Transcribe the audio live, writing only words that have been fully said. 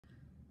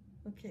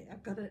Okay,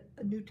 I've got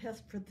a new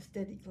test for the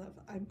Steady Glove.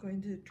 I'm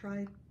going to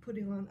try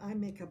putting on eye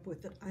makeup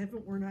with it. I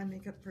haven't worn eye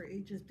makeup for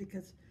ages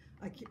because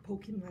I keep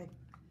poking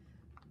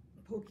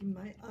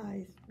my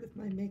eyes with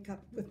my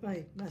makeup, with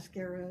my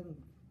mascara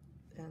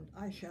and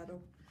eyeshadow.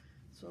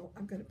 So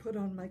I'm going to put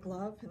on my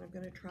glove and I'm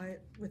going to try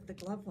it with the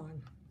glove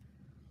on.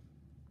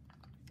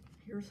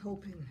 Here's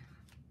hoping.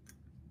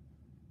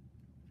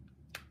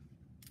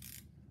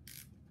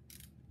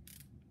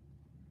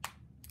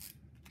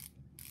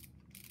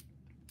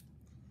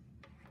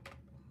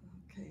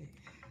 Okay.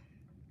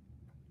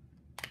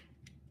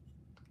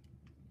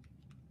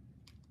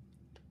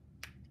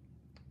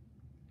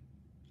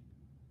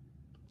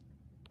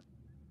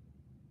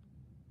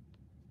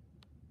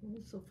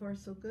 Well, so far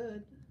so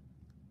good.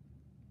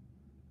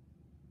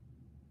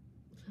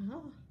 Huh?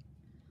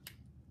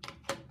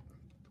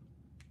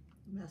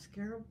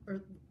 Mascara,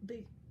 or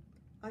the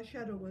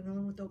eyeshadow went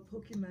on without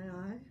poking my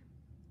eye.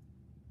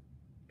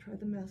 Try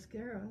the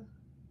mascara.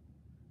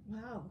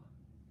 Wow.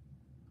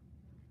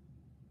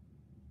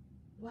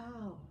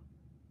 Wow.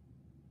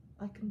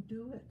 I can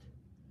do it.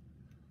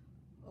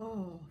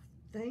 Oh,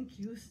 thank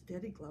you,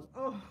 Steady Glove.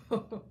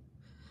 Oh,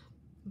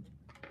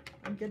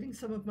 I'm getting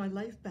some of my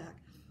life back.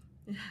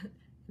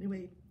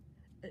 Anyway,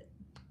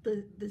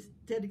 the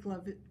Steady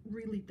Glove, it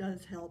really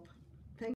does help.